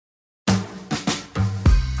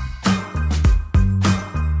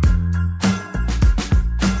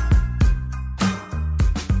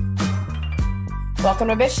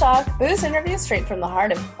Welcome to Bitch Talk, booze interviews straight from the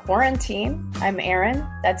heart of quarantine. I'm Erin.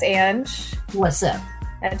 That's Ange. What's up?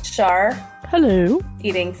 That's Char. Hello.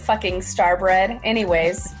 Eating fucking star bread.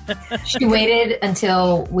 Anyways. She waited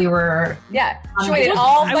until we were... Yeah, she waited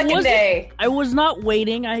all fucking day. I was not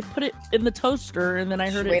waiting. I put it in the toaster, and then I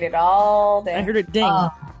heard she waited all day. I heard it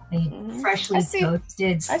ding. Freshly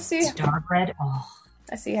toasted star bread. Oh.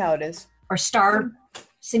 I see how it is. Or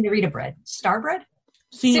senorita bread. Star bread?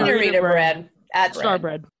 Senorita bread. At Star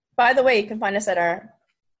bread. By the way, you can find us at our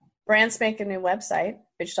brand spanking new website,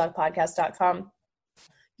 bitchtalkpodcast.com.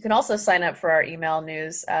 You can also sign up for our email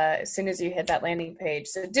news as soon as you hit that landing page.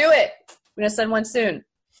 So do it. We're going to send one soon.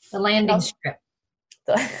 The landing strip.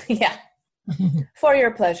 Yeah. For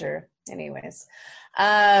your pleasure. Anyways.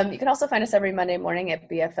 You can also find us every Monday morning at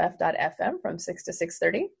bff.fm from 6 to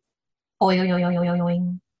 6:30.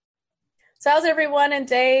 Oing. So how's everyone in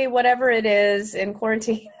day, whatever it is, in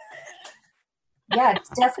quarantine? Yeah, it's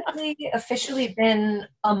definitely officially been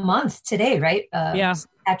a month today, right? Yeah.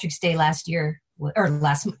 Patrick's Day last year. Or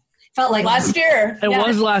felt like last year. It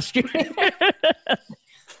was last year.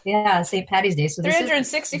 Yeah, St. Patty's Day. So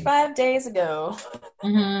 365 days ago.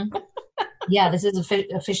 Mm-hmm. Yeah, this is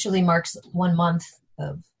officially marks 1 month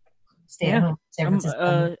of stay at home. San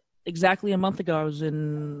Francisco. Exactly a month ago, I was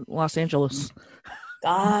in Los Angeles.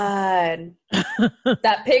 God.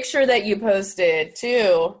 That picture that you posted,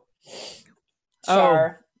 too.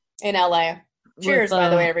 Char, in LA. Cheers, by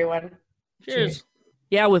the way, everyone. Cheers.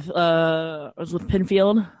 Yeah, I was with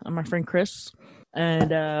Pinfield and my friend Chris,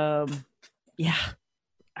 and I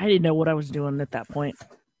didn't know what I was doing at that point.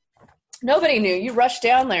 Nobody knew. You rushed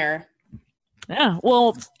down there. Yeah,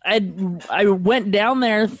 well, I went down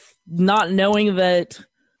there not knowing that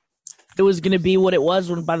it was going to be what it was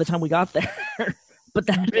by the time we got there. But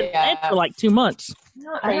that had been planned for like 2 months.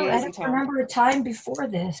 No, I don't remember a time before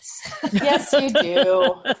this. Yes, you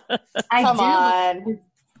do. Come on.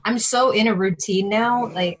 I'm so in a routine now.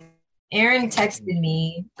 Like, Erin texted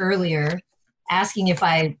me earlier asking if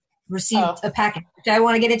I received a package, which I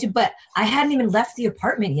want to get into, but I hadn't even left the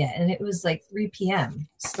apartment yet, and it was like 3 p.m.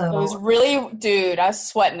 So it was really, dude, I was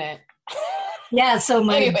sweating it. Yeah, so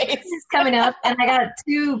my is coming up, and I got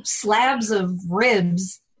 2 slabs of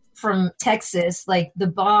ribs from Texas, like the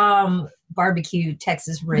bomb barbecue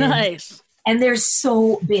Texas ribs. Nice. And they're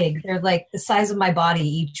so big. They're like the size of my body,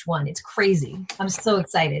 each one. It's crazy. I'm so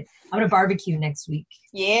excited. I'm going to barbecue next week.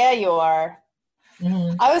 Yeah, you are.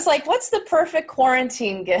 Mm-hmm. I was like, what's the perfect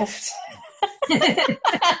quarantine gift?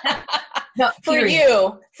 No, for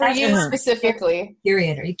you specifically.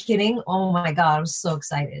 Period. Are you kidding? Oh my God. I'm so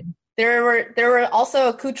excited. There were also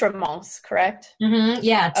accoutrements, correct? Mm-hmm.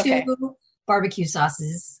 Yeah. 2 barbecue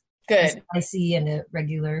sauces. Good. A spicy and a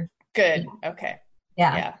regular. Good. Okay.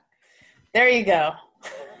 Yeah. There you go.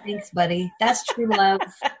 Thanks, buddy. That's true love.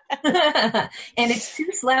 And it's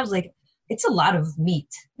 2 slabs. Like, it's a lot of meat.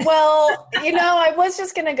 Well, I was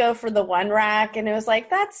just going to go for the 1 rack, and it was like,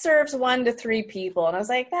 that serves 1 to 3 people. And I was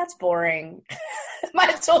like, that's boring.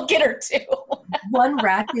 Might as well get her 2. 1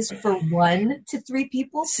 rack is for 1 to 3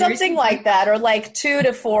 people? Seriously? Something like that, or like 2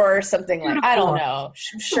 to 4 or something like that. I don't know.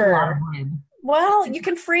 Sure. Well, you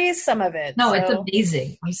can freeze some of it. No, It's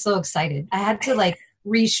amazing. I'm so excited. I had to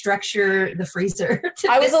restructure the freezer.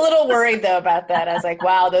 I was a little worried though about that. I was like,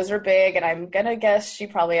 wow, those are big, and I'm going to guess she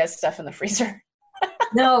probably has stuff in the freezer.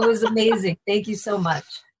 No, it was amazing. Thank you so much.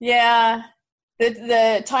 Yeah.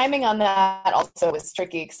 The timing on that also was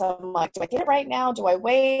tricky because I'm like, do I get it right now? Do I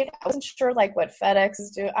wait? I wasn't sure what FedEx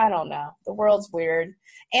is doing. I don't know. The world's weird.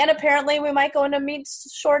 And apparently we might go into meat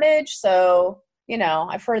shortage. So,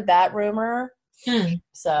 I've heard that rumor.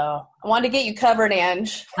 So I wanted to get you covered,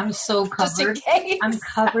 Ange. I'm so covered. Just in case. I'm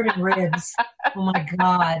covered in ribs. Oh my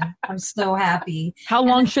God. I'm so happy. How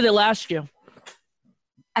long should it last you?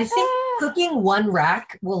 I think cooking 1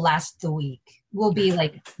 rack will last the week. Will be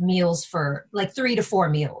meals for 3 to 4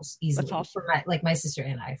 meals easily. That's awesome. For my sister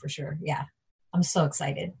and I, for sure. Yeah. I'm so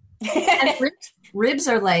excited. And ribs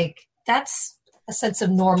are that's a sense of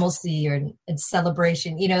normalcy and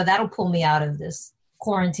celebration. That'll pull me out of this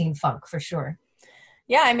quarantine funk for sure.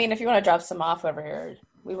 Yeah, I mean, if you want to drop some off over here,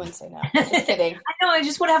 we wouldn't say no. Just kidding. I know, I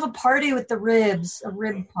just want to have a party with the ribs, a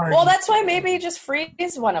rib party. Well, that's why maybe just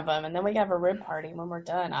freeze one of them, and then we can have a rib party when we're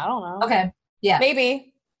done. I don't know. Okay, yeah.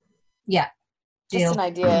 Maybe. Yeah. Just an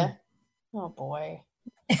idea. Oh, boy.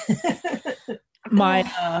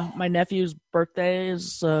 My nephew's birthday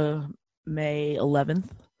is May 11th.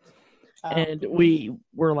 And we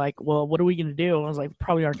were like, well, what are we going to do? I was like,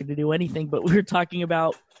 probably aren't going to do anything. But we were talking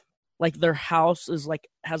about their house is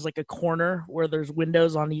has a corner where there's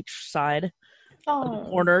windows on each side. of the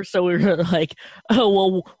corner. So we were like, oh,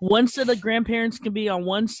 well, one set of grandparents can be on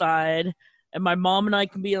one side, and my mom and I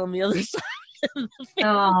can be on the other side.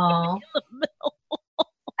 Oh,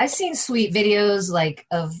 I've seen sweet videos like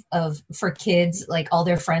of for kids, like all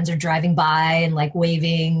their friends are driving by and like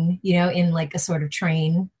waving, you know, in like a sort of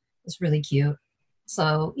train. It's really cute.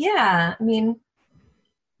 So yeah, I mean,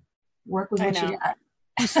 work with what you got.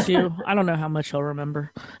 Too. I don't know how much he'll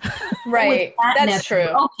remember. Right. That's true.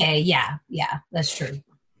 Okay. Yeah. That's true.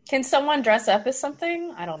 Can someone dress up as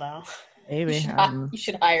something? I don't know. Maybe. You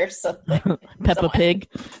should hire something. Peppa Pig.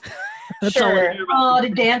 That's sure. To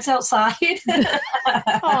dance outside.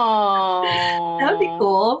 Oh, that'd be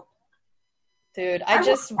cool. Dude,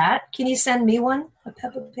 Can you send me one? A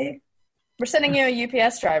Peppa Pig? We're sending you a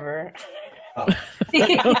UPS driver.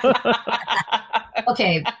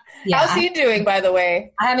 Okay. Yeah, how's he doing, by the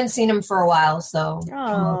way? I haven't seen him for a while, so.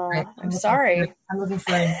 I'm sorry. I'm looking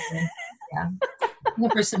for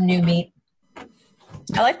looking for some new meat.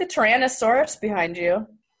 I like the Tyrannosaurus behind you.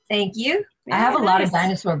 Thank you. Yeah, I have a lot of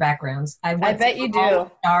dinosaur backgrounds. I bet you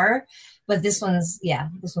do. But this one's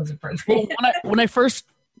appropriate. When I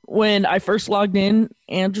first logged in,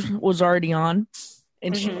 Andrew was already on,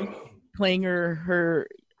 and she was playing her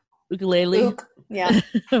ukulele. Yeah.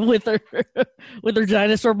 with her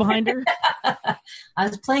dinosaur behind her. I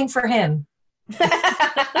was playing for him.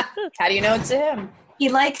 How do you know it's him? He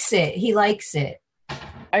likes it.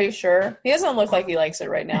 Are you sure? He doesn't look like he likes it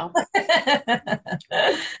right now.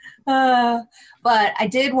 But I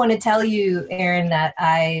did want to tell you, Aaron, that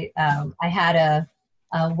I had a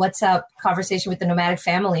WhatsApp conversation with the Nomadic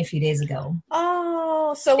Family a few days ago.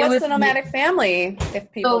 Oh, so what's the Nomadic Family,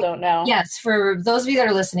 if people don't know? Yes, for those of you that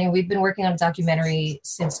are listening, we've been working on a documentary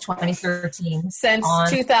since 2013. Since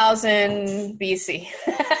 2000 BC.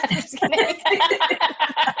 Just kidding.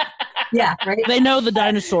 Yeah, right. They know the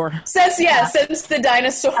dinosaur. Since the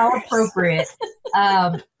dinosaur. How appropriate.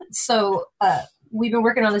 So we've been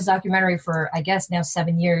working on this documentary for, I guess, now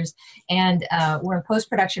 7 years, and we're in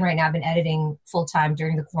post-production right now. I've been editing full-time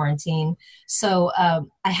during the quarantine. So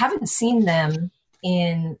I haven't seen them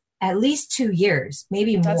in at least 2 years,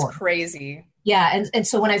 maybe more. That's crazy. Yeah, and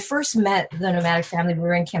so when I first met the Nomadic Family, we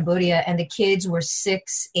were in Cambodia, and the kids were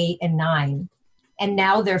 6, 8, and 9. And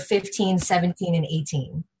now they're 15, 17, and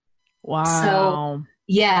 18. Wow. So,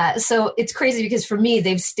 yeah, so it's crazy because for me,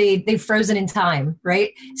 they've frozen in time,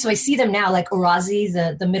 right? So I see them now, like Orazi,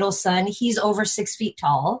 the middle son, he's over 6 feet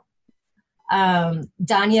tall.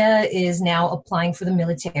 Danya is now applying for the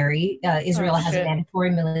military. Israel has a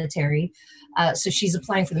mandatory military. So she's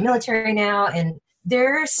applying for the military now, and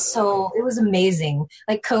it was amazing.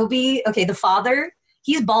 Like Kobe, okay, the father,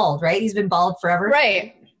 he's bald, right? He's been bald forever.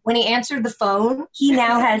 Right. When he answered the phone, he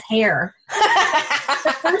now has hair.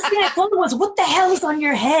 The first thing I told him was, "What the hell is on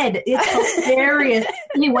your head?" It's hilarious.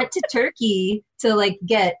 And he went to Turkey to like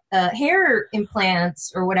get hair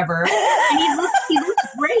implants or whatever, and he looks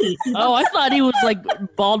great. I thought he was like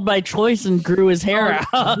bald by choice and grew his hair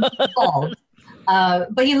out. Bald.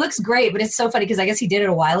 But he looks great. But it's so funny because I guess he did it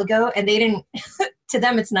a while ago, and they didn't. To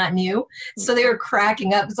them, it's not new, so they were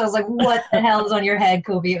cracking up. So I was like, "What the hell is on your head,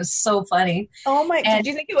 Kobe?" It was so funny. Oh my! Did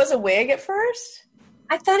you think it was a wig at first?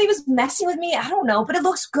 I thought he was messing with me. I don't know, but it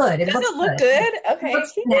looks good. Does it look good? Okay. It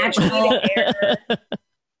looks natural.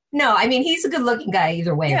 No, I mean, he's a good-looking guy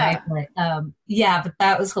either way, right? But, but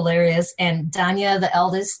that was hilarious. And Danya, the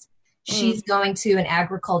eldest, she's going to an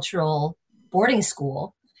agricultural boarding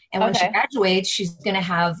school. And when she graduates, she's going to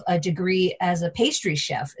have a degree as a pastry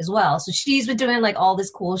chef as well. So she's been doing like all this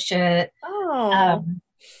cool shit. Oh.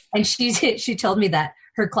 And she told me that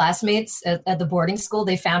her classmates at the boarding school,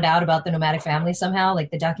 they found out about the Nomadic Family somehow,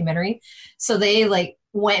 like the documentary. So they like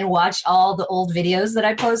went and watched all the old videos that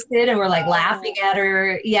I posted and were like laughing at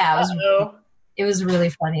her. Yeah, it was really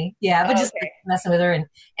funny. Yeah, but just like, messing with her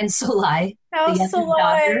and Solai, the youngest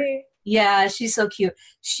daughter. Yeah, she's so cute.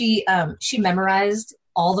 She memorized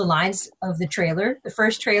all the lines of the trailer, the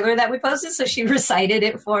first trailer that we posted. So she recited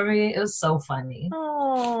it for me. It was so funny.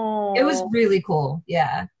 Oh, it was really cool.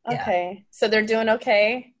 Yeah. Okay. Yeah. So they're doing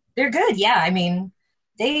okay. They're good. Yeah. I mean,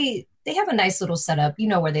 they have a nice little setup, you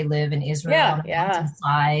know, where they live in Israel on the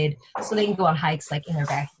mountainside. So they can go on hikes like in their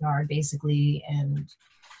backyard basically. And,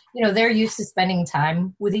 you know, they're used to spending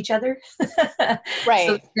time with each other. Right.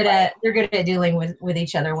 So they're good at dealing with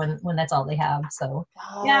each other when that's all they have. So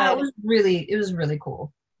yeah, it was really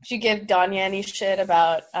cool. Did you give Danya any shit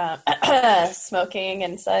about smoking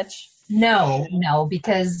and such? No,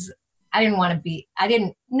 because I didn't want to be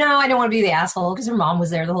the asshole because her mom was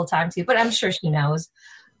there the whole time too, but I'm sure she knows.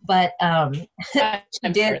 But I'm sure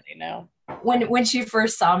they know. When she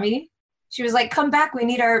first saw me, She was like, come back, we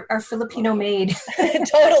need our Filipino maid.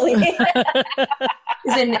 Totally.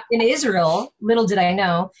 in Israel, little did I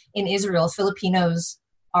know, in Israel, Filipinos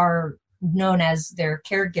are known as their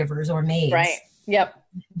caregivers or maids. Right. Yep.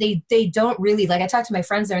 They don't really, like I talked to my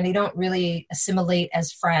friends there, and they don't really assimilate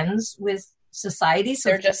as friends with society. So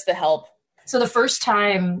they're just the help. So the first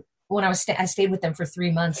time when I stayed with them for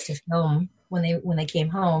 3 months to film when they came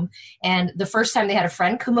home, and the first time they had a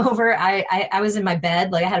friend come over, I was in my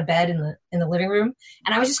bed, like I had a bed in the living room,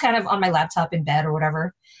 and I was just kind of on my laptop in bed or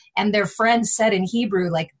whatever, and their friend said in Hebrew,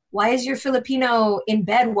 like, why is your Filipino in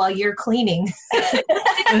bed while you're cleaning?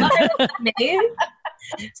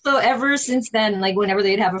 So ever since then, like whenever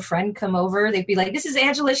they'd have a friend come over, they'd be like, this is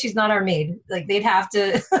Angela, she's not our maid. Like they'd have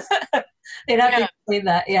to to explain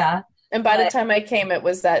that. Yeah. And by the time I came, it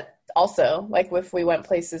was that also, like if we went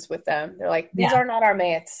places with them, they're like, these are not our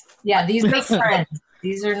mates. Yeah, these are friends.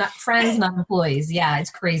 These are not friends, not employees. Yeah, it's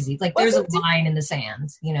crazy. Like there's a line in the sand,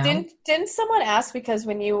 you know? Didn't someone ask because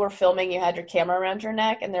when you were filming, you had your camera around your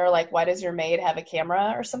neck and they were like, why does your maid have a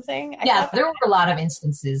camera or something? There were a lot of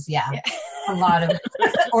instances. Yeah. A lot of,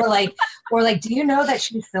 or like, do you know that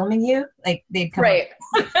she's filming you? Like they'd come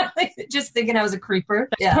up, just thinking I was a creeper.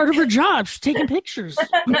 That's part of her job. She's taking pictures.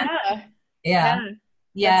 Yeah.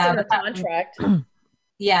 That's in the contract.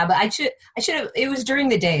 Yeah, but I should have, it was during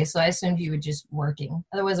the day, so I assumed you were just working.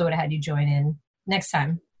 Otherwise I would have had you join in next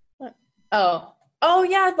time. Oh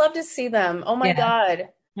yeah, I'd love to see them. Oh my God.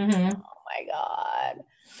 Mm-hmm. Oh my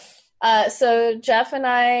God. So Jeff and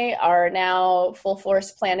I are now full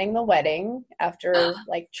force planning the wedding after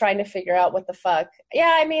like trying to figure out what the fuck.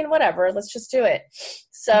 Yeah, I mean, whatever, let's just do it.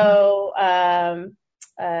 So,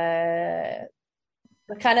 we're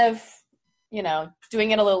kind of,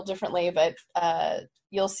 doing it a little differently, but,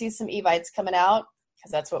 you'll see some Evites coming out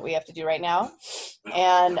because that's what we have to do right now.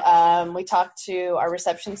 And we talked to our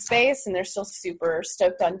reception space and they're still super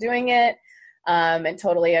stoked on doing it, and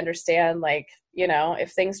totally understand, like,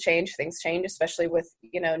 if things change, especially with,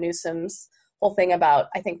 Newsom's whole thing about,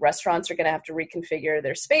 I think restaurants are going to have to reconfigure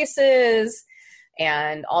their spaces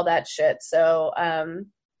and all that shit. So,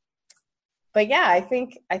 but yeah, I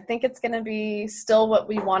think it's going to be still what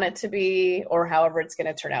we want it to be or however it's going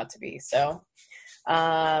to turn out to be. So,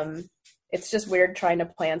 it's just weird trying to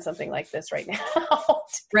plan something like this right now.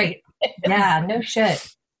 Right. Yeah, no shit.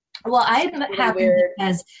 Well, I'm happy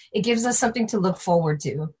because it gives us something to look forward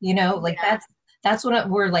to, that's what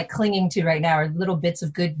we're like clinging to right now, are little bits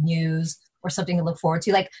of good news or something to look forward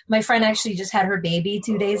to. Like my friend actually just had her baby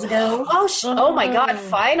 2 days ago. Oh my God,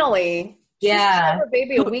 finally. Yeah. She had her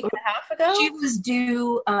baby a week and a half ago? She was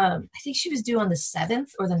due, I think she was due on the 7th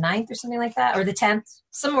or the 9th or something like that, or the 10th,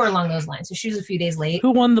 somewhere along those lines. So she was a few days late. Who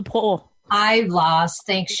won the poll? I lost.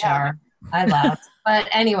 Thanks, Shar. I lost. But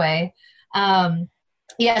anyway, so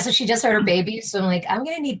she just had her baby. So I'm like, I'm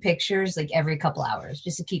going to need pictures like every couple hours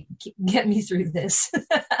just to keep get me through this.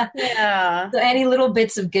 Yeah. So any little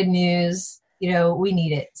bits of good news, we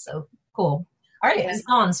need it. So cool. All right, it's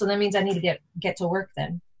on. So that means I need to get to work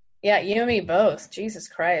then. Yeah, you and me both. Jesus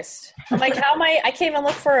Christ. I'm like, I can't even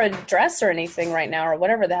look for a dress or anything right now or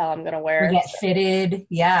whatever the hell I'm going to wear. Or get fitted.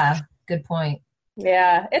 Yeah, good point.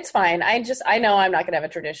 Yeah, it's fine. I know I'm not going to have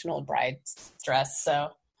a traditional bride dress, so.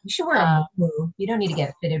 You should wear a muumuu. You don't need to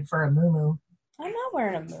get fitted for a muumuu. I'm not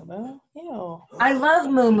wearing a muumuu. Ew. I love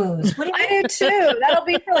muumuus. I do too. That'll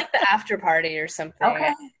be for like the after party or something.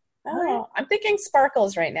 Okay. Oh, I'm thinking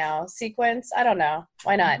sparkles right now. Sequins. I don't know.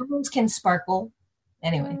 Why not? Muumuus can sparkle.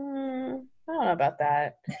 Anyway. I don't know about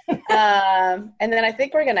that. And then I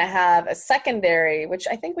think we're going to have a secondary, which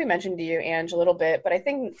I think we mentioned to you, Ange, a little bit, but I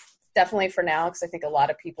think definitely for now, because I think a lot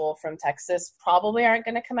of people from Texas probably aren't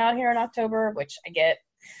going to come out here in October, which I get.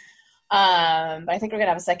 But I think we're going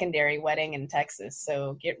to have a secondary wedding in Texas,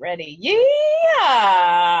 so get ready. Yeah!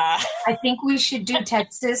 I think we should do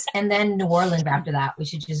Texas and then New Orleans after that. We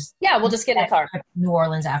should just... Yeah, we'll just get in the car. New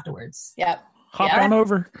Orleans afterwards. Yep. Hop on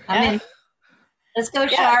over. I'm in. Let's go,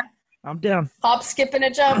 Shar. I'm down. Hop, skip, and a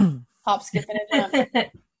jump. Hop, skip, and a jump.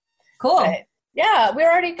 Cool. But, yeah, we were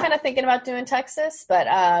already kind of thinking about doing Texas, but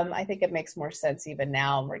I think it makes more sense even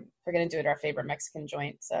now. We're going to do it at our favorite Mexican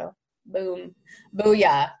joint, so boom.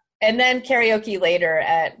 Booyah. And then karaoke later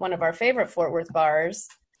at one of our favorite Fort Worth bars,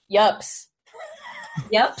 Yups.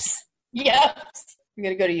 Yups? Yups. We're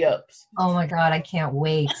going to go to Yups. Oh, my God. I can't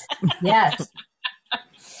wait. Yes.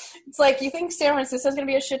 It's like, you think San Francisco is going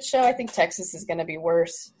to be a shit show? I think Texas is going to be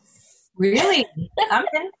worse. Really? I'm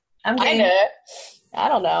in. I'm getting it. I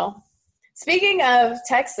don't know. Speaking of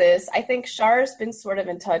Texas, I think Char's been sort of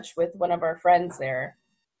in touch with one of our friends there,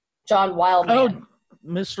 John Wildman. Oh,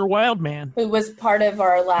 Mr. Wildman, who was part of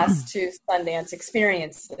our last two Sundance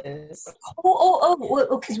experiences. Because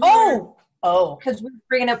we were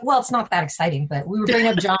bringing up, well, it's not that exciting, but we were bringing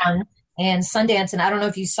up John and Sundance, and I don't know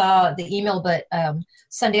if you saw the email, but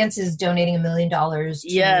Sundance is donating $1 million to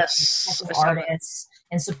artists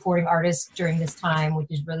and supporting artists during this time, which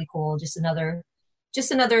is really cool. Just another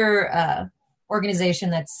organization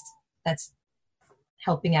that's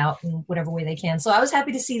helping out in whatever way they can. So I was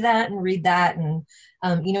happy to see that and read that. And,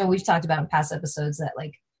 we've talked about in past episodes that,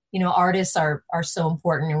 like, artists are so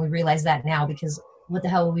important, and we realize that now, because what the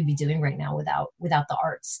hell would we be doing right now without the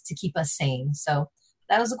arts to keep us sane? So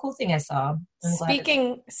that was a cool thing I saw.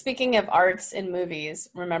 Speaking of arts in movies,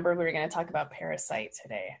 remember we were going to talk about Parasite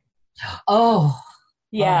today. Oh.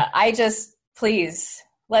 Yeah, please,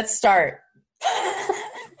 let's start.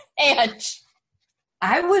 And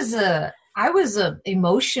I was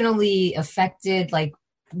emotionally affected, like,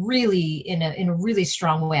 really in a really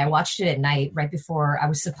strong way. I watched it at night right before I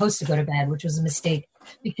was supposed to go to bed, which was a mistake,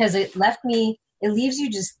 because it leaves you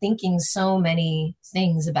just thinking so many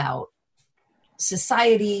things about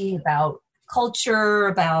society, about culture,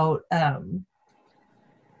 about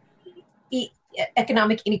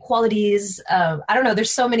economic inequalities. I don't know.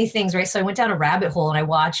 There's so many things, right? So I went down a rabbit hole and I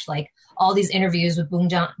watched, like, all these interviews with Bong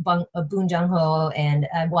Joon-ho, and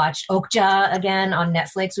I watched Okja again on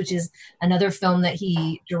Netflix, which is another film that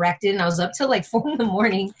he directed. And I was up till like 4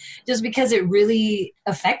 a.m. just because it really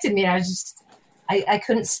affected me. And I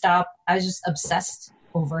couldn't stop. I was just obsessed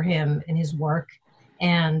over him and his work.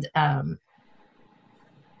 And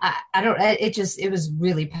it was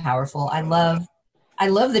really powerful. I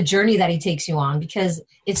love the journey that he takes you on, because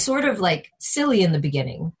it's sort of like silly in the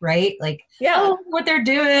beginning, right? Like, what they're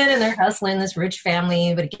doing, and they're hustling this rich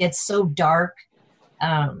family, but it gets so dark.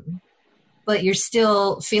 But you're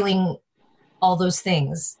still feeling all those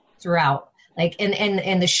things throughout, like,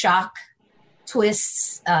 and the shock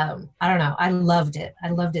twists. I don't know. I loved it. I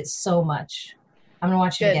loved it so much. I'm gonna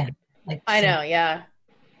watch it again. Like, I know.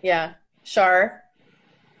 Yeah. Shar.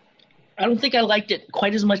 I don't think I liked it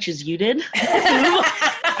quite as much as you did.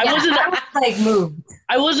 I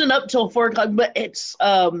wasn't up till 4 o'clock, but it's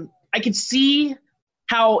I could see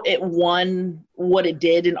how it won what it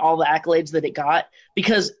did and all the accolades that it got,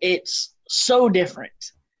 because it's so different.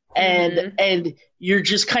 And you're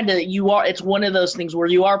just it's one of those things where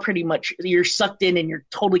you are pretty much, you're sucked in and you're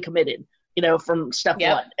totally committed, from step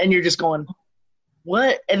one, and you're just going,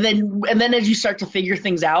 what? And then as you start to figure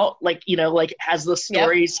things out, like, like as the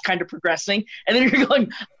story's kind of progressing, and then you're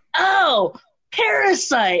going, oh,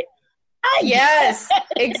 Parasite. Yes,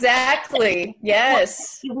 exactly.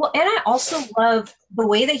 Yes. Well, and I also love the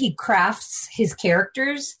way that he crafts his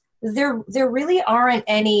characters. There really aren't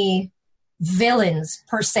any villains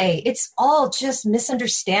per se. It's all just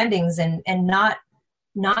misunderstandings and not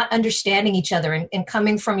understanding each other and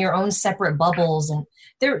coming from your own separate bubbles. And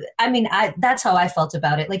that's how I felt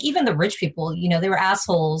about it. Like, even the rich people, they were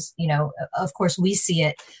assholes, of course we see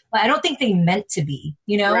it, but I don't think they meant to be,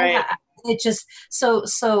 Right. It just, so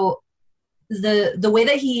the way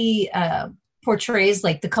that he portrays,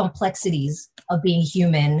 like, the complexities of being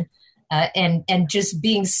human, and just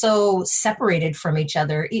being so separated from each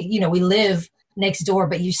other. We live next door,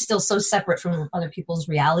 but you're still so separate from other people's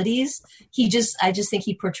realities. I just think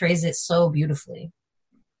he portrays it so beautifully.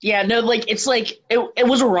 Yeah, no, like, it's like, it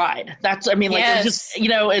was a ride. It was just,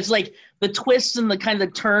 it's like the twists and the kind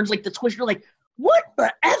of turns, like the twist, you're like, what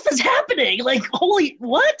the F is happening? Like, holy,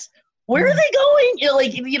 what? Where are they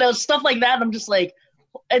going? Stuff like that. And I'm just like,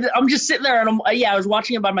 and I'm just sitting there, and I was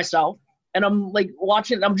watching it by myself, and I'm like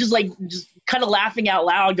watching, I'm just kind of laughing out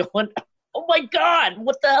loud, going, oh my God,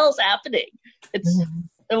 what the hell's happening?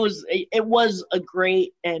 It was a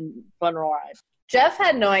great and fun ride. Jeff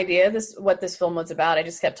had no idea what this film was about. I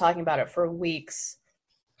just kept talking about it for weeks.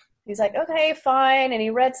 He's like, okay, fine. And he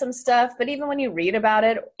read some stuff, but even when you read about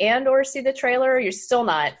it and or see the trailer, you're still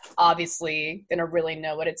not obviously going to really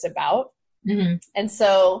know what it's about. Mm-hmm. And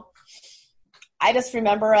so I just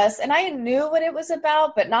remember us, and I knew what it was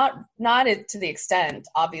about, but not to the extent,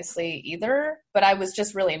 obviously, either. But I was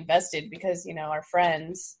just really invested because, our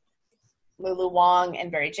friends, Lulu Wong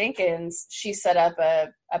and Barry Jenkins, she set up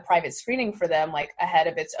a private screening for them, like, ahead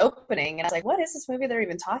of its opening. And I was like, what is this movie they're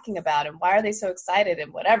even talking about? And why are they so excited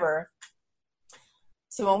and whatever?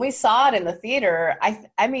 So when we saw it in the theater,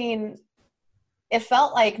 I mean, it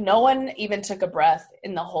felt like no one even took a breath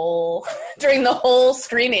in the whole, during the whole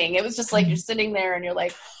screening. It was just like, you're sitting there and you're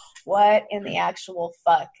like, what in the actual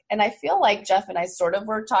fuck? And I feel like Jeff and I sort of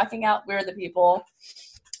were talking out, we were the people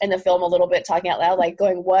in the film a little bit talking out loud, like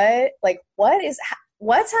going, what? Like, what is,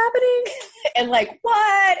 what's happening? And like,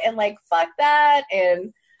 what? And like, fuck that.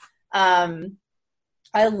 And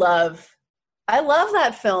I love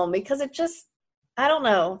that film because it just, I don't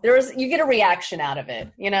know, you get a reaction out of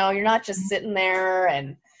it. You know, you're not just sitting there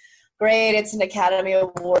and great, it's an Academy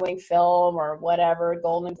Award-winning film or whatever,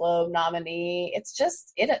 Golden Globe nominee. It's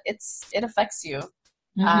just, it affects you.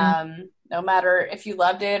 No matter if you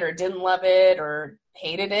loved it or didn't love it or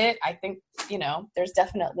hated it. I think, you know, there's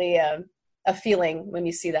definitely a feeling when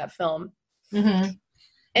you see that film. And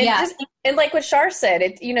and like what Shar said,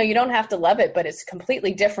 it, you know, you don't have to love it, but it's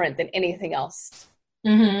completely different than anything else.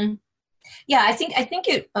 Yeah, I think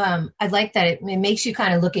it. I like that it makes you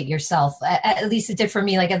kind of look at yourself. At least it did for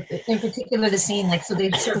me. Like in particular, the scene, like, so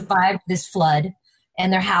they survived this flood,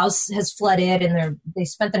 and their house has flooded, and they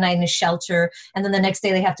spent the night in a shelter, and then the next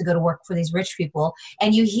day they have to go to work for these rich people,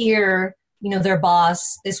 and you hear, you know, their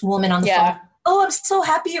boss, this woman on the phone, oh, I'm so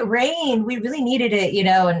happy it rained. We really needed it, you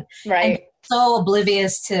know, and so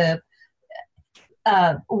oblivious to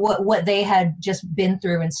what they had just been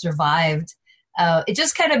through and survived. It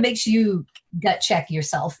just kind of makes you gut check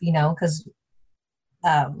yourself, you know, because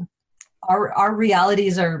our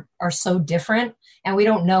realities are so different, and we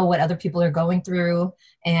don't know what other people are going through.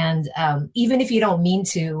 And even if you don't mean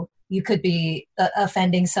to, you could be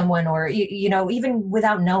offending someone, or, you know, even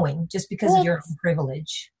without knowing, just because of your own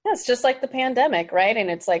privilege. Yeah, it's just like the pandemic, right? And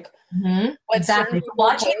it's like, exactly.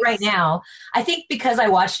 Watching it right now, I think because I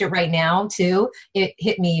watched it right now too, it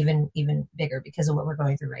hit me even bigger because of what we're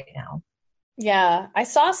going through right now. Yeah, I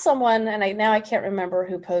saw someone, and I can't remember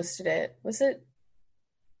who posted it. Was it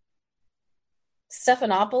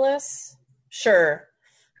Stephanopoulos? Sure.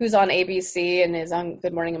 Who's on ABC and is on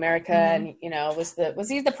Good Morning America, and, you know, was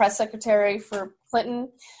he the press secretary for Clinton?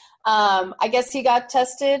 I guess he got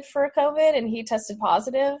tested for COVID, and he tested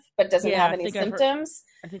positive, but doesn't have any symptoms.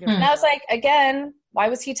 And I was like, again, why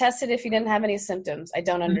was he tested if he didn't have any symptoms? I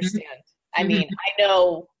don't understand. I mean,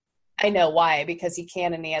 I know why, because he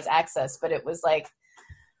can and he has access, but it was like,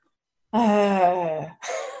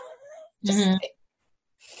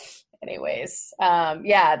 anyways,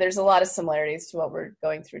 there's a lot of similarities to what we're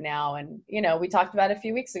going through now. And, you know, we talked about a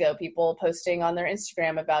few weeks ago, people posting on their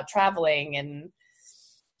Instagram about traveling, and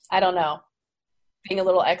I don't know, being a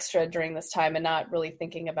little extra during this time and not really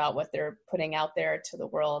thinking about what they're putting out there to the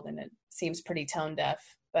world. And it seems pretty tone deaf,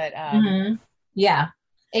 but, yeah,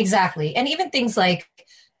 exactly. And even things like,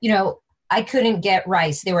 you know, I couldn't get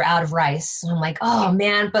rice. They were out of rice. And I'm like, oh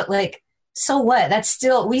man, but like, so what?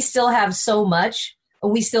 We still have so much.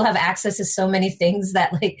 We still have access to so many things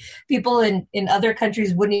that like people in other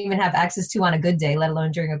countries wouldn't even have access to on a good day, let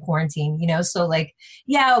alone during a quarantine, you know? So like,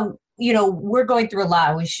 yeah, you know, we're going through a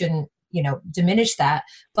lot. We shouldn't, you know, diminish that,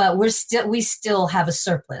 but we still have a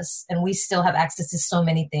surplus, and we still have access to so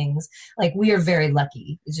many things. Like, we are very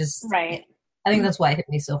lucky. It's just, right. I think that's why it hit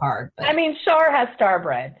me so hard. But. I mean, Shar has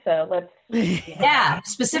Starbread, so let's. Yeah,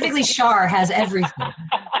 specifically Shar has everything.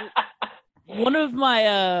 One of my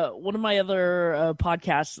other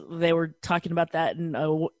podcasts, they were talking about that, and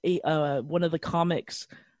one of the comics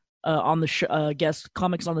on the guest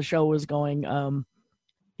comics on the show was going.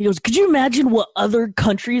 He goes, "Could you imagine what other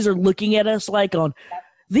countries are looking at us like on?"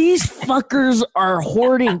 These fuckers are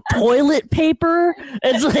hoarding toilet paper.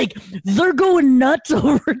 It's like they're going nuts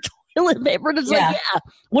over toilet paper. And it's like,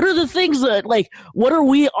 what are the things that, like, what are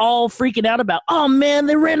we all freaking out about? Oh man,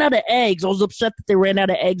 they ran out of eggs. I was upset that they ran out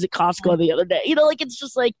of eggs at Costco the other day. You know, like, it's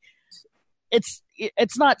just like, it's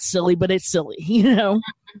not silly, but it's silly, you know?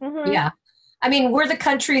 Yeah. I mean, we're the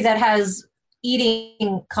country that has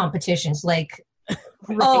eating competitions. Like,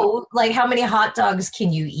 oh, like, how many hot dogs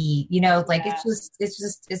can you eat? You know, like,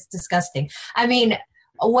 it's disgusting. I mean,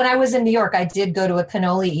 when I was in New York, I did go to a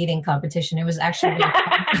cannoli eating competition. It was actually really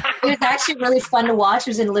fun. It was actually really fun to watch.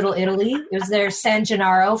 It was in Little Italy. It was their San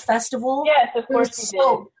Gennaro festival. Yes, of course you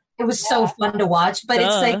did. It was so fun to watch. But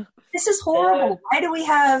it's like, this is horrible. Why do we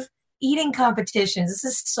have eating competitions? This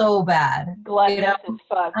is so bad. Gluttonous, you know? As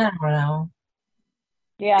fuck. I don't know.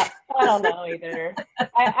 Yeah, I don't know either.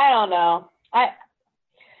 I don't know.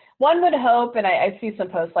 One would hope, and I see some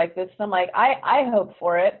posts like this, and I'm like, I hope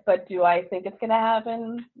for it, but do I think it's going to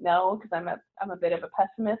happen? No, because I'm a bit of a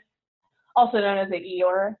pessimist, also known as an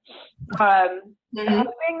Eeyore. I'm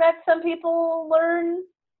hoping that some people learn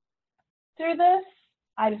through this.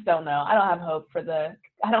 I just don't know. I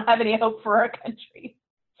don't have any hope for our country.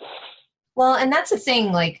 Well, and that's the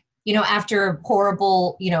thing, like, you know, after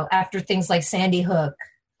things like Sandy Hook,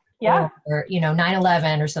 or, you know,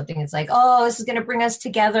 9/11 or something, it's like, oh, this is going to bring us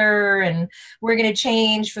together and we're going to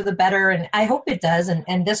change for the better. And I hope it does.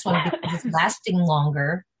 And this one, because it's lasting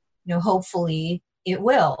longer, you know, hopefully it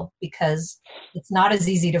will, because it's not as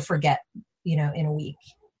easy to forget, in a week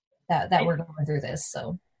that we're going through this.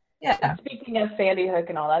 So, yeah. Speaking of Sandy Hook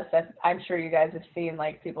and all that stuff, I'm sure you guys have seen,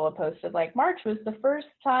 like, people have posted, like, March was the first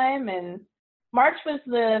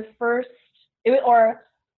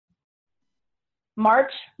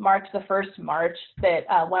March marked the first March that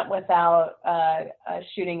went without a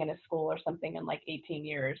shooting in a school or something in like 18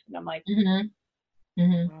 years. And I'm like,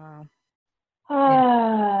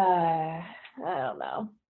 I don't know.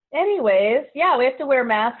 Anyways, yeah, we have to wear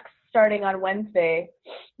masks starting on Wednesday,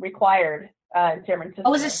 required in San Francisco.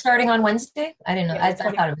 Oh, is it starting on Wednesday? I didn't know. Yeah, I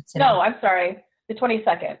thought it was today. No, I'm sorry. The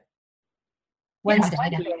 22nd. Wednesday.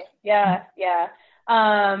 Yeah.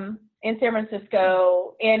 In San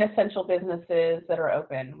Francisco, in essential businesses that are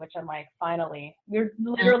open, which I'm like, finally. We're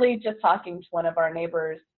literally just talking to one of our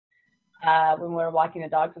neighbors when we were walking the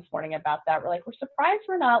dogs this morning about that. We're like, we're surprised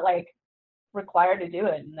we're not like required to do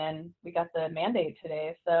it. And then we got the mandate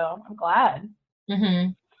today, so I'm glad.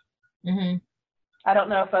 I don't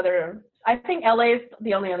know if I think LA is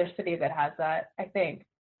the only other city that has that, I think.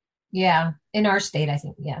 Yeah, in our state, I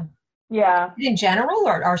think, yeah. Yeah. In general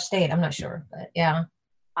or our state, I'm not sure, but yeah.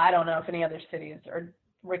 I don't know if any other cities are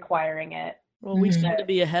requiring it. Well, we seem to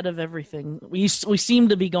be ahead of everything. We seem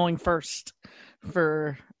to be going first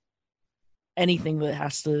for anything that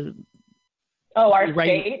has to. Oh, our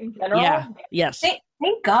state in general? Yeah. Yes. Thank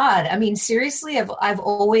God. I mean, seriously, I've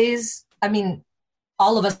always. I mean,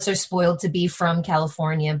 all of us are spoiled to be from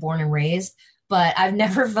California, born and raised. But I've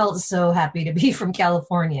never felt so happy to be from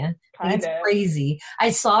California. It's crazy. I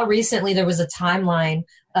saw recently there was a timeline,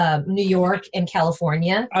 New York and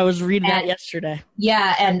California. I was reading that yesterday.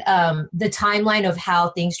 Yeah, and the timeline of how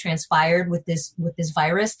things transpired with this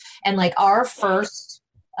virus, and like our first,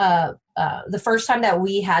 the first time that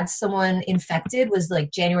we had someone infected was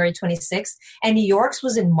like January 26th, and New York's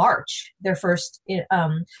was in March. Their first,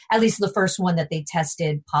 at least the first one that they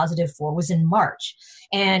tested positive for was in March.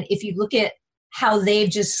 And if you look at how they've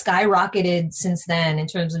just skyrocketed since then in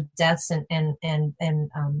terms of deaths and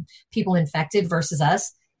people infected versus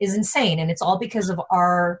us is insane. And it's all because of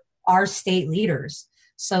our state leaders.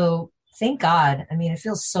 So thank God. I mean, I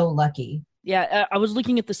feel so lucky. Yeah, I was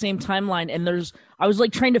looking at the same timeline, and I was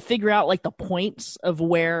like trying to figure out like the points of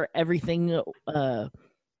where everything,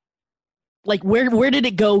 like where did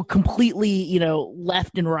it go completely,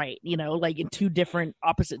 left and right, like in two different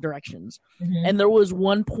opposite directions. And there was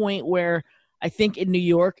one point where I think in New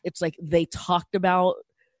York, it's like they talked about,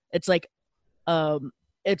 it's like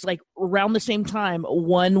around the same time,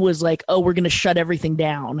 one was like, oh, we're going to shut everything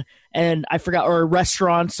down. And I forgot, or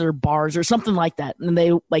restaurants or bars or something like that. And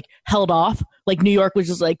they like held off. Like New York was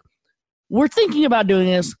just like, we're thinking about doing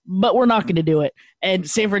this, but we're not going to do it. And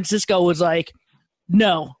San Francisco was like,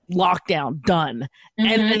 no, lockdown, done.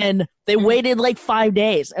 And then they waited like 5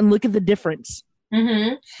 days, and look at the difference.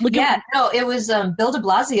 It was Bill de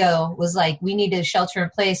Blasio was like, we need to shelter in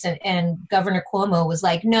place, and Governor Cuomo was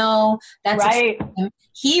like, no, that's right. Extreme.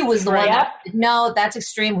 He was the one that said, no, that's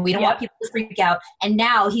extreme. We don't want people to freak out. And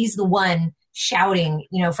now he's the one shouting,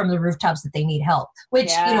 from the rooftops that they need help,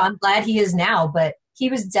 which, I'm glad he is now, but he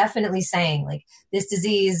was definitely saying like, this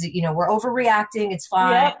disease, we're overreacting. It's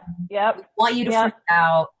fine. Yep. We want you to freak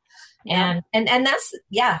out. And that's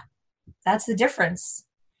the difference.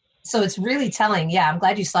 So it's really telling. Yeah, I'm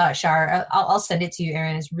glad you saw it, Shar. I'll send it to you,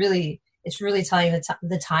 Erin. It's really telling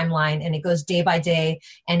the timeline, and it goes day by day,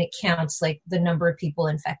 and it counts like the number of people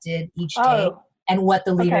infected each day and what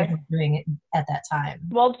the leaders were doing at that time.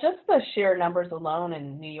 Well, just the sheer numbers alone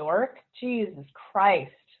in New York, Jesus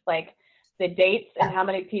Christ! Like the dates and how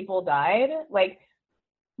many people died. Like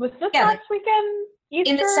was this last weekend? Easter?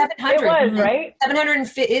 In the 700, it was right.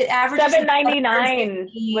 750. It averaged 799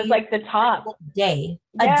 was like the top day.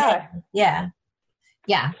 Yeah.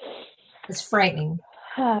 It's frightening.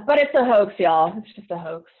 But it's a hoax, y'all. It's just a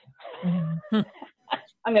hoax.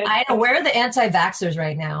 I know. Where are the anti-vaxxers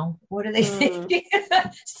right now? What are they thinking?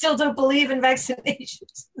 Still don't believe in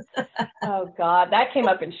vaccinations. Oh God, that came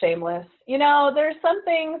up in Shameless. There's some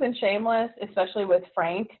things in Shameless, especially with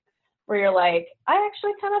Frank, where you're like, I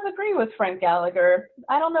actually kind of agree with Frank Gallagher.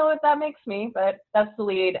 I don't know what that makes me, but that's the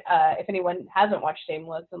lead. If anyone hasn't watched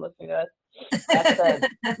Shameless and listening to us,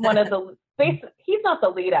 that's one of the. He's not the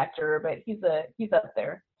lead actor, but he's up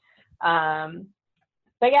there.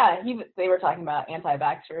 But yeah, they were talking about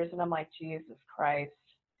anti-vaxxers, and I'm like, Jesus Christ.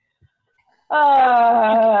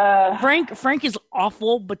 Frank is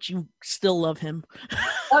awful, but you still love him.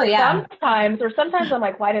 Oh yeah. Sometimes I'm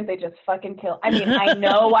like, why didn't they just fucking kill? I mean, I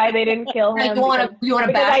know why they didn't kill him. You want to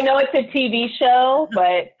because I know it's a TV show,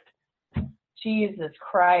 but Jesus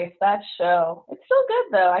Christ, that show. It's still good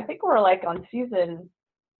though. I think we're like on season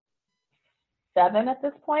 7 at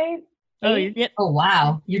this point. Oh, you get. Oh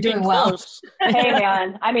wow, you're doing well. Hey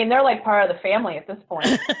man, I mean they're like part of the family at this point.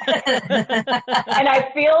 And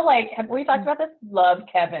I feel like, have we talked about this? Love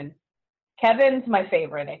Kevin. Kevin's my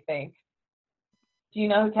favorite, I think. Do you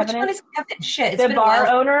know who Kevin Which one is Kevin? Shit, the bar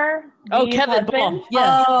owner. Oh, Dee's Kevin husband? Ball.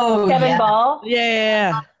 Yeah. Oh, Kevin yeah. Ball.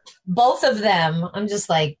 Yeah. Both of them. I'm just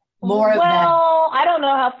like more of them. Well, I don't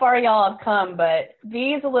know how far y'all have come, but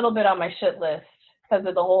Dee's a little bit on my shit list because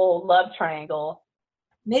of the whole love triangle.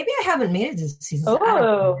 Maybe I haven't made it this season.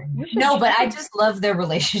 Oh, no, but I just love their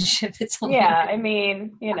relationship. It's hilarious. Yeah, I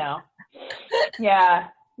mean, you know, yeah.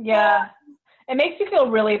 It makes you feel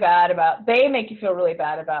really bad about. They make you feel really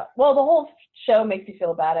bad about. Well, the whole show makes you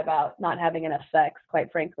feel bad about not having enough sex, quite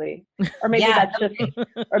frankly. Or maybe that's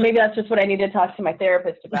just what I need to talk to my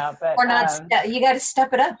therapist about. But or not. You got to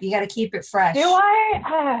step it up. You got to keep it fresh. Do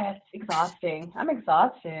I? It's exhausting. I'm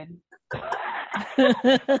exhausted.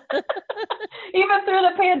 Even through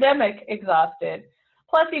the pandemic, exhausted.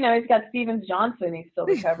 Plus, you know, he's got Stevens Johnson he's still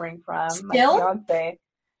recovering from. My fiance.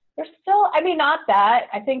 There's still, I mean, not that.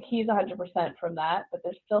 I think he's 100% from that, but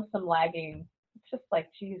there's still some lagging. It's just like,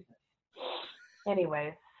 Jesus.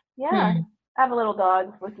 Anyways, yeah. I have a little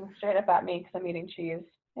dog looking straight up at me because I'm eating cheese.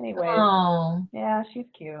 Anyways. Oh. Yeah, she's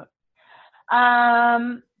cute.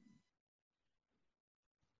 I'm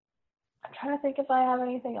trying to think if I have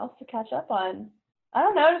anything else to catch up on. I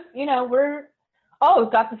don't know. You know,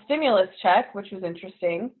 we've got the stimulus check, which was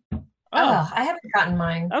interesting. Oh, I haven't gotten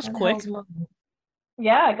mine. That's quick.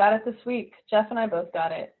 Yeah, I got it this week. Jeff and I both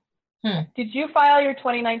got it. Did you file your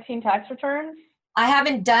 2019 tax returns? I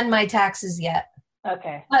haven't done my taxes yet.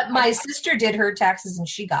 Okay. But my sister did her taxes and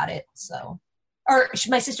she got it. So,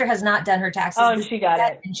 my sister has not done her taxes. Oh, and she got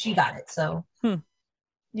it. And she got it. So,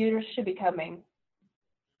 yours should be coming.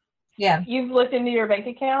 Yeah. You've looked into your bank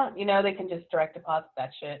account? You know they can just direct deposit that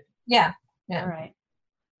shit. Yeah. All right.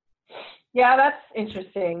 Yeah, that's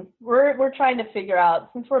interesting. We're trying to figure out,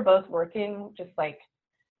 since we're both working, just like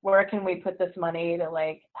where can we put this money to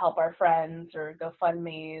like help our friends or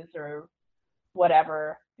GoFundMe's or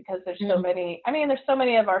whatever, because there's so many. I mean, there's so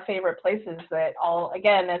many of our favorite places that all,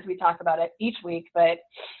 again, as we talk about it each week, but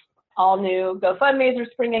all new GoFundMe's are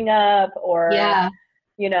springing up, or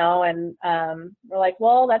you know, and we're like,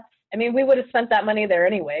 well, we would have spent that money there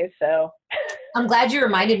anyway. So I'm glad you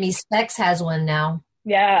reminded me. Specs has one now.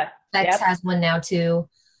 Yeah. Specs has one now too.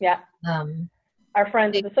 Yeah. Our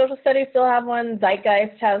friends in the social studies still have one.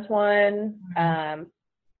 Zeitgeist has one. God,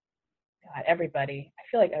 everybody. I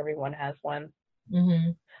feel like everyone has one.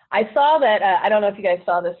 I saw that. I don't know if you guys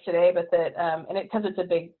saw this today, but that, because it's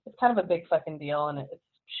kind of a big fucking deal, and it's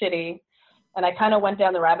shitty. And I kind of went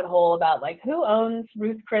down the rabbit hole about like who owns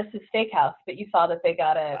Ruth Chris's Steakhouse. But you saw that they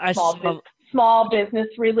got a small business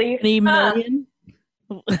relief. 20 million.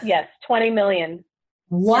 Yes, 20 million.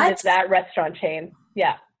 What? It's that restaurant chain.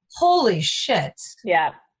 Yeah. Holy shit.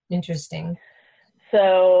 Yeah. Interesting.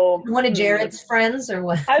 So one of Jared's friends or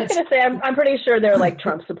what? I was going to say, I'm pretty sure they're like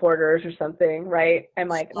Trump supporters or something, right? I'm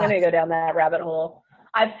going to go down that rabbit hole.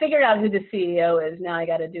 I've figured out who the CEO is. Now I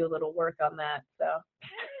got to do a little work on that. So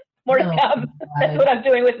more to come. That's what I'm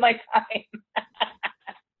doing with my time.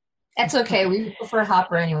 That's okay. We prefer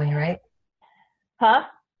Hopper anyway, right? Huh?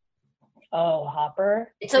 Oh,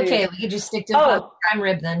 Hopper. It's okay. We could just stick to prime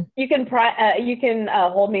rib then. You can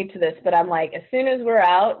hold me to this, but I'm like, as soon as we're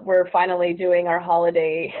out, we're finally doing our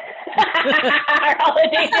holiday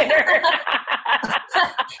dinner.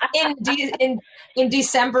 in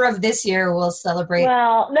December of this year, we'll celebrate.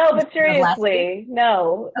 Well, no, but seriously,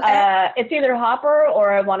 no. Okay. It's either Hopper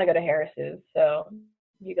or I want to go to Harris's. So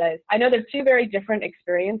you guys, I know they're two very different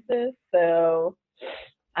experiences. So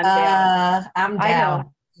I'm down. I'm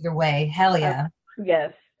down. Either way, hell yeah.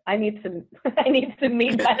 Yes, I need some meat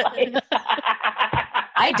in my life.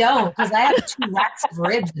 I don't, because I have 2 racks of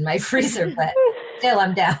ribs in my freezer, but still,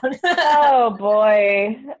 I'm down. Oh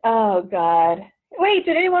boy, oh god. Wait,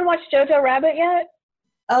 did anyone watch Jojo Rabbit yet?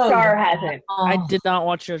 Oh, Char hasn't. I did not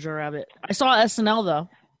watch Jojo Rabbit. I saw SNL though.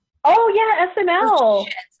 Oh yeah, SNL. Oh,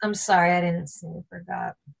 shit. I'm sorry, I didn't see.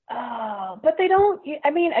 Forgot. Oh, but they don't. I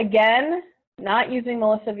mean, again, not using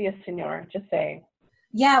Melissa Villaseñor. Just saying.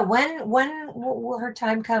 Yeah, when will her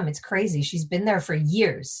time come? It's crazy. She's been there for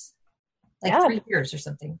years. Like 3 years or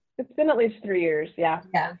something. It's been at least 3 years, yeah.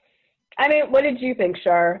 Yeah. I mean, what did you think,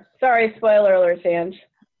 Shar? Sorry, spoiler alert, Ange.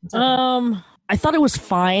 I thought it was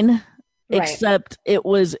fine, except it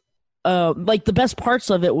was like the best parts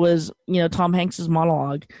of it was, you know, Tom Hanks's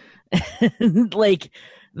monologue. Like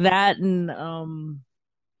that, and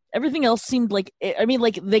everything else seemed like, I mean,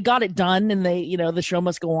 like they got it done and they, you know, the show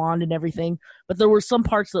must go on and everything. But there were some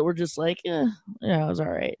parts that were just like, yeah, it was all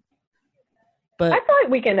right. But I thought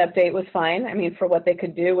Weekend Update was fine. I mean, for what they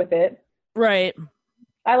could do with it. Right.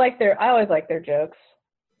 I always like their jokes.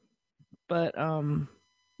 But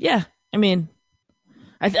yeah, I mean,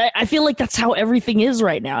 I feel like that's how everything is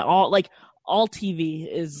right now. All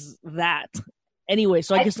TV is that anyway.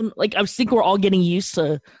 So I guess I think we're all getting used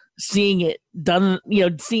to seeing it done. You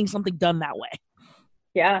know, seeing something done that way.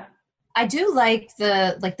 Yeah. I do like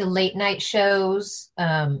the late night shows,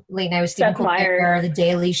 Late Night with Stephen Colbert, The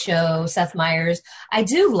Daily Show, Seth Meyers. I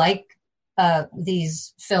do like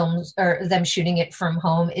these films or them shooting it from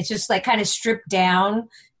home. It's just like kind of stripped down,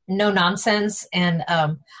 no nonsense, and I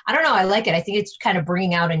don't know. I like it. I think it's kind of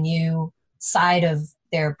bringing out a new side of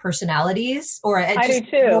their personalities, or I do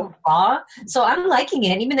too. Raw. So I'm liking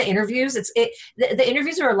it. Even the interviews, the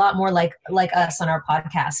interviews are a lot more like us on our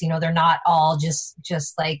podcast. You know, they're not all just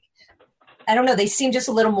like. I don't know. They seem just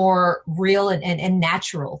a little more real and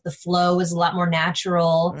natural. The flow is a lot more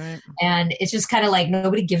natural, right. And it's just kind of like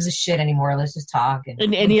nobody gives a shit anymore. Let's just talk.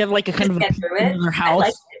 And you have like a kind of in their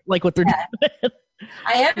house, like what they're doing.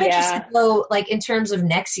 I am interested though, like in terms of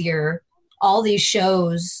next year, all these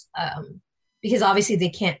shows, because obviously they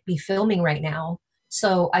can't be filming right now.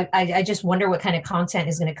 So I just wonder what kind of content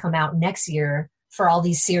is going to come out next year for all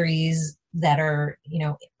these series that are, you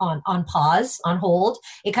know, on pause, on hold.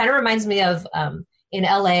 It kind of reminds me of in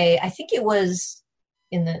LA, I think it was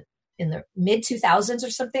in the mid 2000s or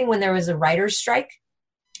something, when there was a writer's strike.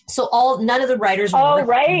 So none of the writers were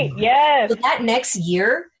right, yes. So that next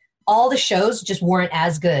year, all the shows just weren't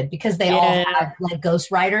as good because they all have like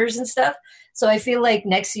ghost writers and stuff. So I feel like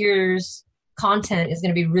next year's content is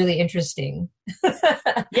going to be really interesting.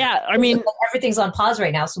 Yeah, I mean, everything's on pause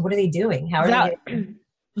right now. So what are they doing? How are they?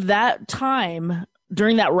 That time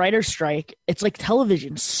during that writer's strike, it's like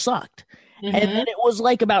television sucked. Mm-hmm. And then it was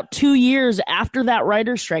like about 2 years after that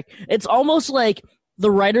writer's strike. It's almost like the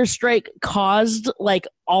writer's strike caused like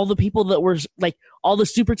all the people that were like all the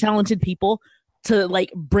super talented people to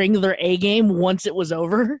like bring their A game once it was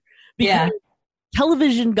over. Because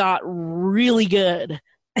television got really good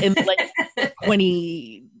in like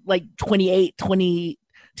 2008,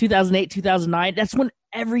 2008, 2009. That's when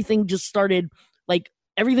everything just started, like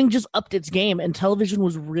everything just upped its game and television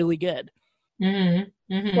was really good.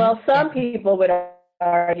 Mm-hmm. Mm-hmm. Well, some people would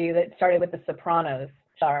argue that it started with The Sopranos,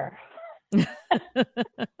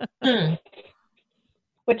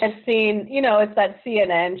 which I've seen, you know, it's that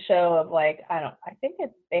CNN show of like,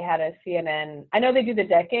 they had a CNN, I know they do the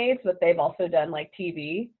decades, but they've also done like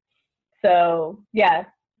TV. So yeah,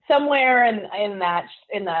 somewhere in that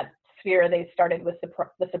sphere, they started with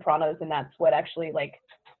The Sopranos, and that's what actually like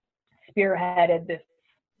spearheaded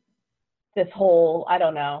this whole, I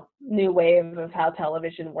don't know, new wave of how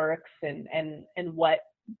television works and what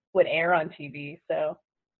would air on TV. So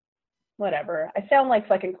whatever. I sound like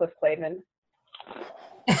fucking Cliff Clavin.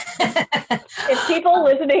 If people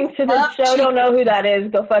listening to this show don't know who that is,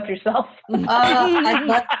 go fuck yourself. I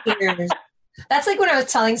love Cheers. That's like when I was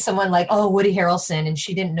telling someone like, oh, Woody Harrelson, and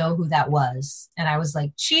she didn't know who that was. And I was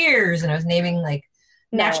like, Cheers. And I was naming like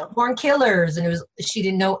Natural Born Killers, and she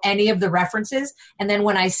didn't know any of the references. And then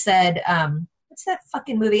when I said, what's that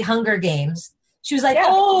fucking movie, Hunger Games? She was like,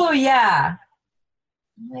 oh yeah.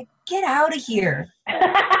 I'm like, get out of here.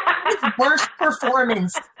 His worst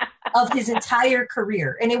performance of his entire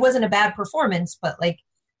career. And it wasn't a bad performance, but like,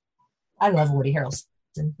 I love Woody Harrelson.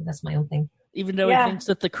 That's my own thing. Even though he thinks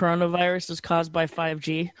that the coronavirus is caused by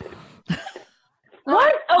 5G.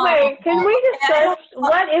 What? Okay, can we discuss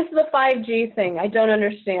what is the 5G thing? I don't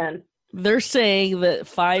understand. They're saying that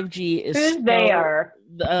 5G is who they are.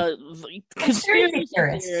 Conspiracy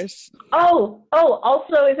theorists. Oh,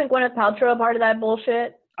 also isn't Gwyneth Paltrow a part of that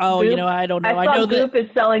bullshit? Oh, Goop? You know, I don't know. I know Goop is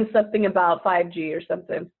selling something about 5G or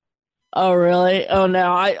something. Oh, really? Oh,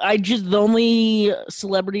 no. I just, the only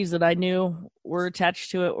celebrities that I knew were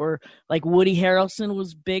attached to it were, like, Woody Harrelson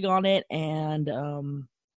was big on it, and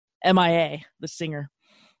MIA, the singer.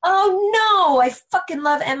 Oh, no. I fucking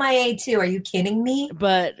love MIA, too. Are you kidding me?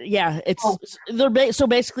 But, yeah, it's, so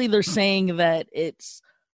basically they're saying that it's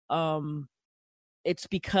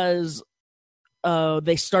because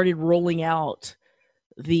they started rolling out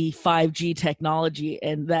the 5G technology,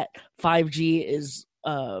 and that 5G is,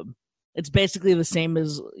 it's basically the same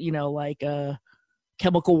as, you know, like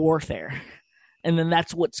chemical warfare. And then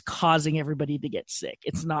that's what's causing everybody to get sick.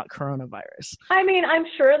 It's not coronavirus. I mean, I'm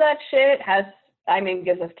sure that shit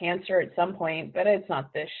gives us cancer at some point, but it's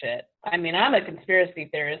not this shit. I mean, I'm a conspiracy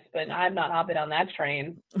theorist, but I'm not hopping on that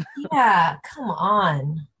train. Yeah, come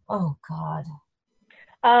on. Oh, God.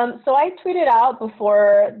 So I tweeted out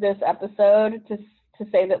before this episode to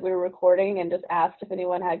say that we were recording and just asked if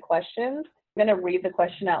anyone had questions. I'm going to read the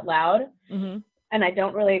question out loud, and I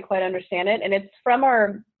don't really quite understand it. And it's from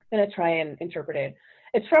I'm going to try and interpret it.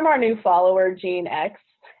 It's from our new follower, Gene X.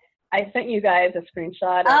 I sent you guys a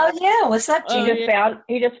screenshot. Oh, yeah. What's up, Gene?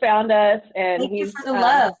 He just found us, and Thank you for the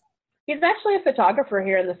love. He's actually a photographer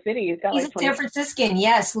here in the city. He's a San Franciscan.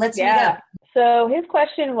 Yes, let's meet up. So his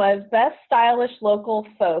question was, best stylish local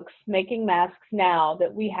folks making masks now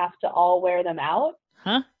that we have to all wear them out?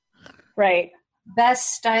 Huh? Right.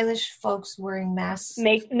 Best stylish folks wearing masks?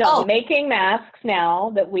 Making masks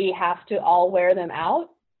now that we have to all wear them out? ?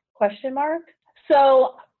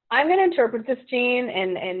 So I'm going to interpret this, Gene,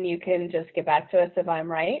 and you can just get back to us if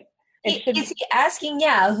I'm right. Is he asking,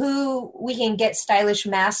 who we can get stylish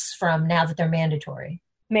masks from now that they're mandatory?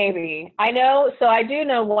 Maybe. I do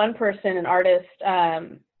know one person, an artist,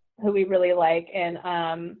 who we really like, and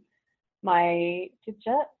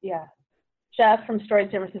Jeff from Story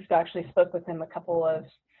San Francisco actually spoke with him a couple of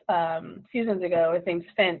seasons ago. His name's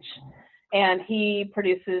Finch, and he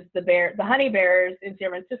produces the honey bears in San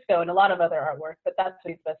Francisco and a lot of other artwork, but that's what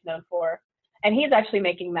he's best known for. And he's actually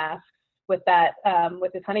making masks with that,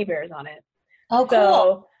 with his honey bears on it. Oh, cool.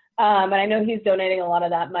 So, and I know he's donating a lot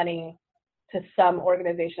of that money to some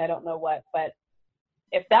organization. I don't know what, but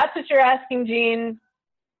if that's what you're asking, Gene,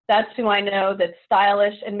 that's who I know that's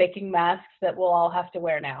stylish and making masks that we'll all have to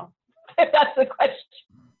wear now. If that's the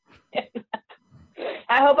question.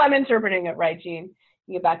 I hope I'm interpreting it right, Gene.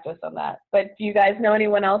 You get back to us on that. But do you guys know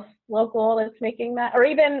anyone else local that's making that? Or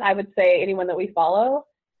even, I would say, anyone that we follow?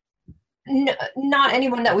 No, not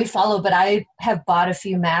anyone that we follow, but I have bought a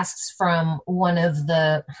few masks from one of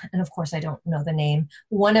the, and of course I don't know the name,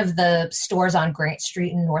 one of the stores on Grant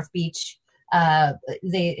Street in North Beach.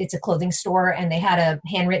 It's a clothing store, and they had a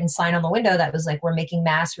handwritten sign on the window that was like, we're making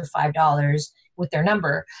masks for $5 with their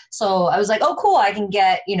number. So I was like, oh, cool. I can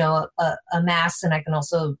get, a mask, and I can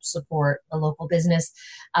also support a local business.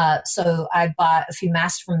 So I bought a few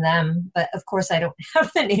masks from them, but of course I don't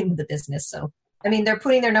have the name of the business. So, I mean, they're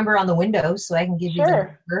putting their number on the window, so I can give you the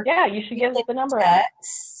number. Yeah, you should give us the number.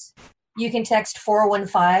 You can text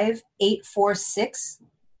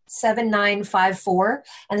 415-846-7954.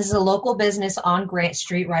 And this is a local business on Grant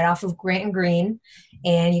Street, right off of Grant and Green.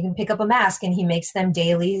 And you can pick up a mask, and he makes them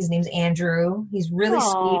daily. His name's Andrew. He's really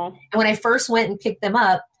sweet. And when I first went and picked them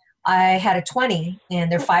up, I had a 20,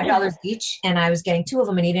 and they're $5 each. And I was getting 2 of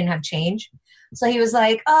them, and he didn't have change. So he was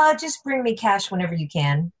like, just bring me cash whenever you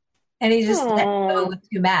can. And he just let me go with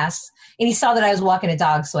 2 masks. And he saw that I was walking a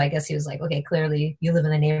dog, so I guess he was like, okay, clearly you live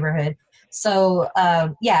in the neighborhood. So,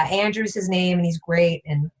 Andrew's his name, and he's great.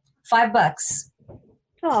 And $5. Aww.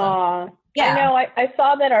 So, yeah. I know. I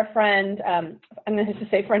saw that our friend, I'm going to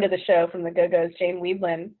say friend of the show from the Go-Go's, Jane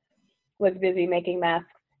Weedland, was busy making masks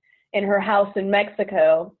in her house in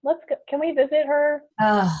Mexico. Let's go. Can we visit her?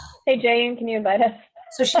 Hey, Jane, can you invite us?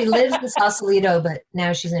 So she lives in Sausalito, but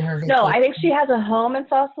now she's in her vacation. No, I think she has a home in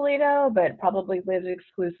Sausalito, but probably lives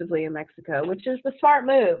exclusively in Mexico, which is the smart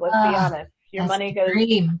move. Let's be honest. Your money goes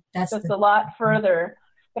a lot further.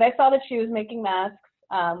 But I saw that she was making masks,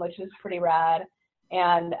 which is pretty rad.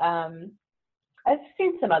 And I've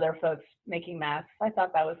seen some other folks making masks. I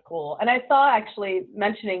thought that was cool. And I saw, actually,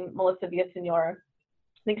 mentioning Melissa Villaseñor, I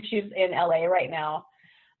think she's in LA right now,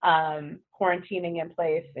 quarantining in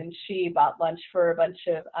place, and she bought lunch for a bunch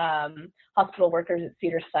of hospital workers at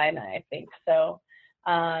Cedars-Sinai, I think. So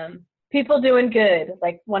people doing good,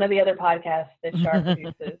 like one of the other podcasts that Char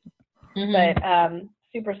produces. But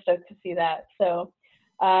super stoked to see that. So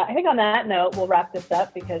I think on that note, we'll wrap this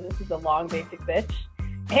up because this is a long basic bitch.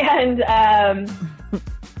 And I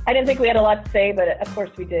didn't think we had a lot to say, but of course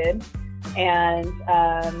we did. And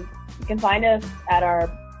you can find us at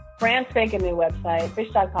our brand spanking new website,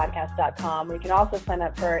 fishdogpodcast.com, where you can also sign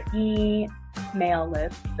up for our email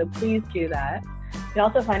list. So please do that. You can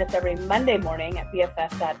also find us every Monday morning at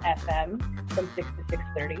BFF.FM from 6 to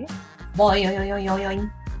 6:30.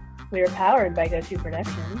 Boing. We are powered by GoTo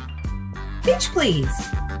Productions. Bitch, please.